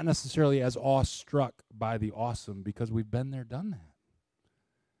 But we're not necessarily as awestruck by the awesome because we've been there, done that.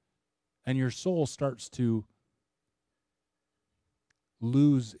 And your soul starts to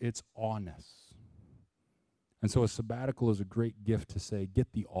lose its awness. And so a sabbatical is a great gift to say,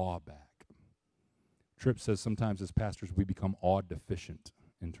 get the awe back. Tripp says sometimes as pastors we become awe deficient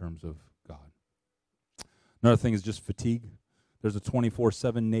in terms of God. Another thing is just fatigue. There's a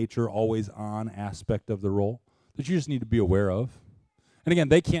 24/7 nature, always on aspect of the role that you just need to be aware of. And again,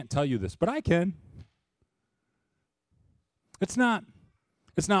 they can't tell you this, but I can. It's not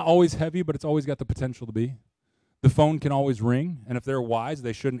always heavy, but it's always got the potential to be. The phone can always ring, and if they're wise,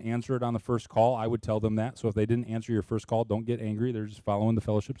 they shouldn't answer it on the first call. I would tell them that. So if they didn't answer your first call, don't get angry. They're just following the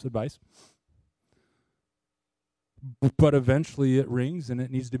fellowship's advice. But eventually it rings and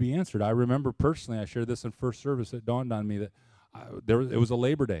it needs to be answered. I remember personally, I shared this in first service, it dawned on me that it was a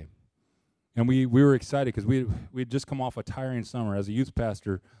Labor Day. And we were excited because we'd just come off a tiring summer. As a youth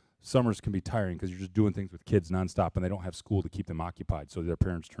pastor, summers can be tiring because you're just doing things with kids nonstop and they don't have school to keep them occupied, so their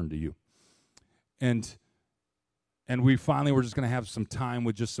parents turn to you. And we finally were just going to have some time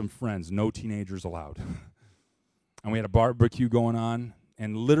with just some friends, no teenagers allowed. And we had a barbecue going on.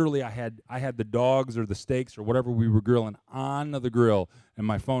 And literally, I had the dogs or the steaks or whatever we were grilling on the grill, and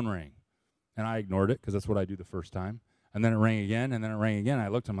my phone rang. And I ignored it because that's what I do the first time. And then it rang again, and then it rang again. I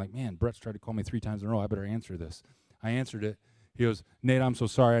looked, I'm like, man, Brett's tried to call me 3 times in a row. I better answer this. I answered it. He goes, Nate, I'm so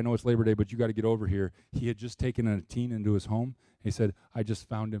sorry. I know it's Labor Day, but you got to get over here. He had just taken a teen into his home. He said, I just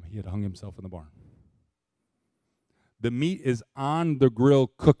found him. He had hung himself in the barn. The meat is on the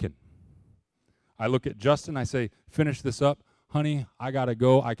grill cooking. I look at Justin. I say, finish this up. Honey, I got to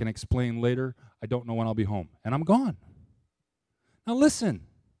go. I can explain later. I don't know when I'll be home. And I'm gone. Now listen,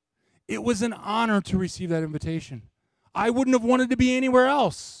 it was an honor to receive that invitation. I wouldn't have wanted to be anywhere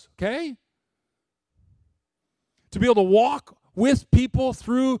else, okay? To be able to walk with people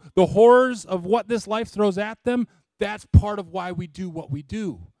through the horrors of what this life throws at them, that's part of why we do what we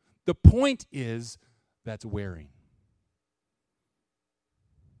do. The point is, that's wearing.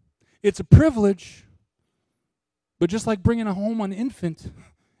 It's a privilege. But just like bringing home an infant,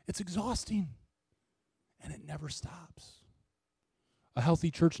 it's exhausting, and it never stops. A healthy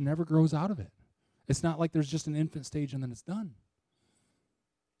church never grows out of it. It's not like there's just an infant stage and then it's done.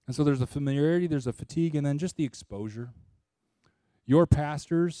 And so there's a familiarity, there's a fatigue, and then just the exposure. Your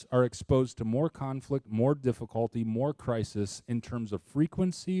pastors are exposed to more conflict, more difficulty, more crisis in terms of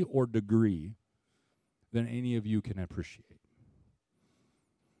frequency or degree than any of you can appreciate.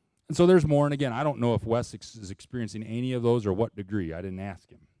 And so there's more, and again, I don't know if Wes is experiencing any of those or what degree. I didn't ask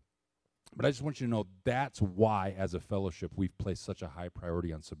him. But I just want you to know that's why, as a fellowship, we've placed such a high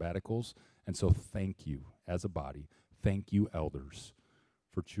priority on sabbaticals. And so thank you, as a body. Thank you, elders,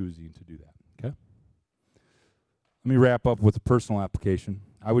 for choosing to do that, okay? Let me wrap up with a personal application.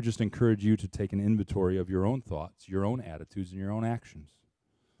 I would just encourage you to take an inventory of your own thoughts, your own attitudes, and your own actions.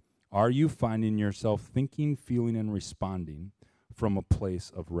 Are you finding yourself thinking, feeling, and responding from a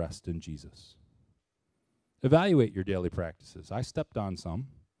place of rest in Jesus? Evaluate your daily practices. I stepped on some.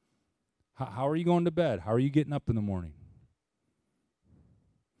 How are you going to bed? How are you getting up in the morning?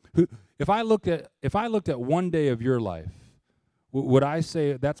 If I looked at one day of your life, would I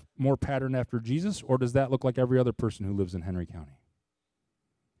say that's more patterned after Jesus, or does that look like every other person who lives in Henry County?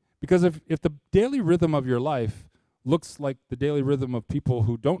 Because if the daily rhythm of your life looks like the daily rhythm of people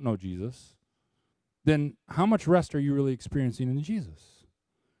who don't know Jesus, then how much rest are you really experiencing in Jesus?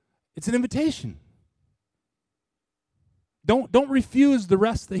 It's an invitation. Don't refuse the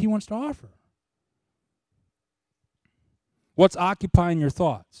rest that he wants to offer. What's occupying your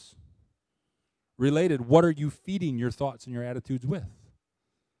thoughts? Related, what are you feeding your thoughts and your attitudes with?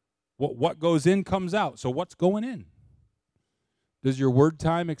 What goes in comes out. So what's going in? Does your word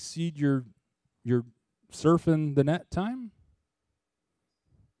time exceed your surfing the net time?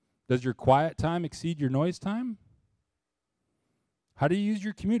 Does your quiet time exceed your noise time? How do you use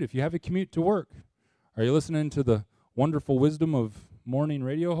your commute? If you have a commute to work, are you listening to the wonderful wisdom of morning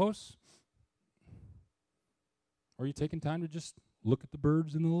radio hosts? Or are you taking time to just look at the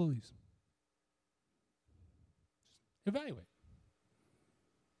birds and the lilies? Evaluate.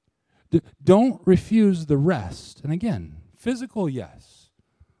 Don't refuse the rest. And again, physical, yes,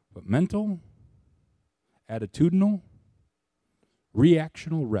 but mental, attitudinal,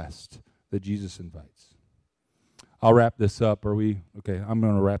 reactional rest that Jesus invites. I'll wrap this up. I'm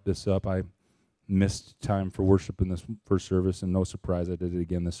going to wrap this up. I missed time for worship in this first service, and no surprise, I did it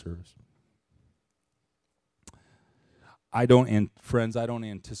again this service. Friends, I don't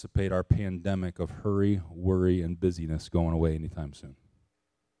anticipate our pandemic of hurry, worry, and busyness going away anytime soon.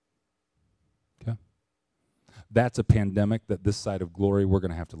 Okay? That's a pandemic that this side of glory we're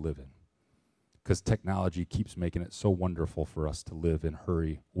going to have to live in, because technology keeps making it so wonderful for us to live in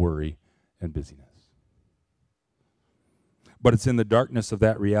hurry, worry, and busyness. But it's in the darkness of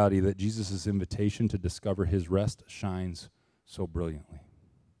that reality that Jesus' invitation to discover his rest shines so brilliantly.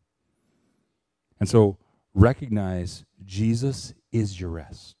 And so recognize Jesus is your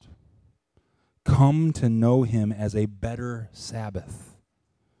rest. Come to know him as a better Sabbath.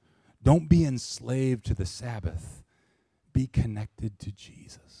 Don't be enslaved to the Sabbath. Be connected to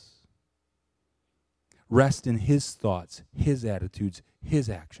Jesus. Rest in his thoughts, his attitudes, his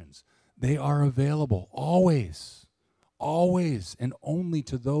actions. They are available always, always, and only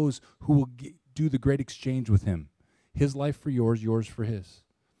to those who will do the great exchange with him. His life for yours, yours for his.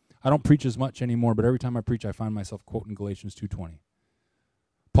 I don't preach as much anymore, but every time I preach, I find myself quoting Galatians 2:20.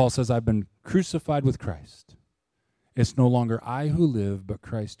 Paul says, I've been crucified with Christ. It's no longer I who live, but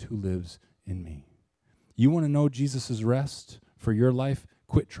Christ who lives in me. You want to know Jesus' rest for your life?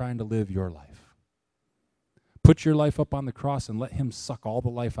 Quit trying to live your life. Put your life up on the cross and let him suck all the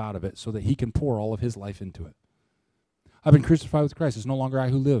life out of it so that he can pour all of his life into it. I've been crucified with Christ. It's no longer I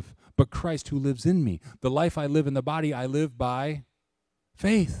who live, but Christ who lives in me. The life I live in the body, I live by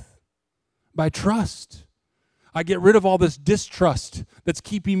faith, by trust. I get rid of all this distrust that's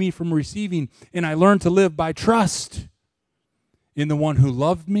keeping me from receiving, and I learn to live by trust in the one who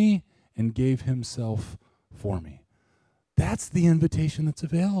loved me and gave himself for me. That's the invitation that's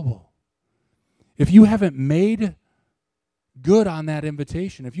available. If you haven't made good on that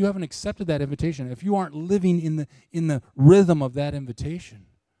invitation, if you haven't accepted that invitation, if you aren't living in the rhythm of that invitation,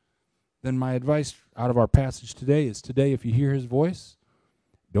 then my advice out of our passage today is if you hear his voice,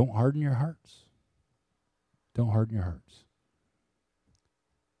 don't harden your hearts. Don't harden your hearts.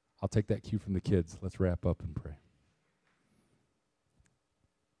 I'll take that cue from the kids. Let's wrap up and pray.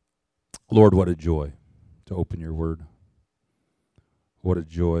 Lord, what a joy to open your word. What a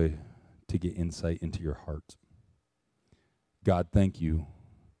joy to get insight into your heart. God, thank you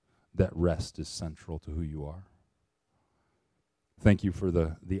that rest is central to who you are. Thank you for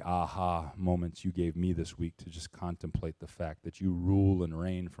the aha moments you gave me this week to just contemplate the fact that you rule and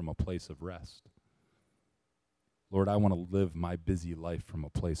reign from a place of rest. Lord, I want to live my busy life from a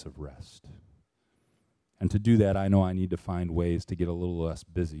place of rest. And to do that, I know I need to find ways to get a little less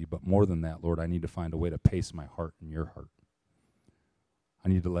busy. But more than that, Lord, I need to find a way to pace my heart in your heart. I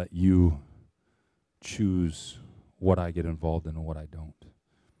need to let you choose what I get involved in and what I don't.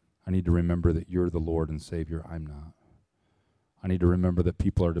 I need to remember that you're the Lord and Savior. I'm not. I need to remember that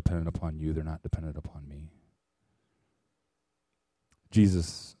people are dependent upon you. They're not dependent upon me.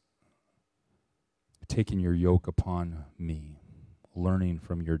 Jesus, taking your yoke upon me, learning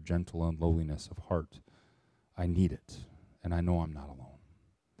from your gentle and lowliness of heart, I need it, and I know I'm not alone.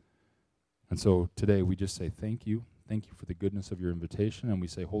 And so today we just say thank you. Thank you for the goodness of your invitation, and we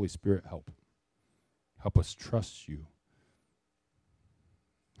say, Holy Spirit, help. Help us trust you.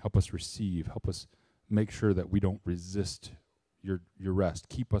 Help us receive. Help us make sure that we don't resist your rest.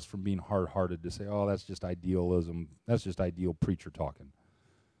 Keep us from being hard-hearted to say, oh, that's just idealism. That's just ideal preacher talking.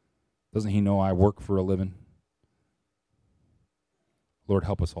 Doesn't he know I work for a living? Lord,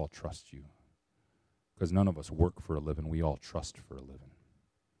 help us all trust you. Because none of us work for a living. We all trust for a living.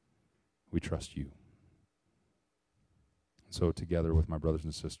 We trust you. So together with my brothers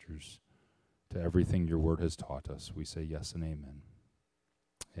and sisters, to everything your word has taught us, we say yes and amen.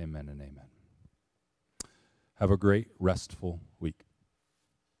 Amen and amen. Have a great, restful week.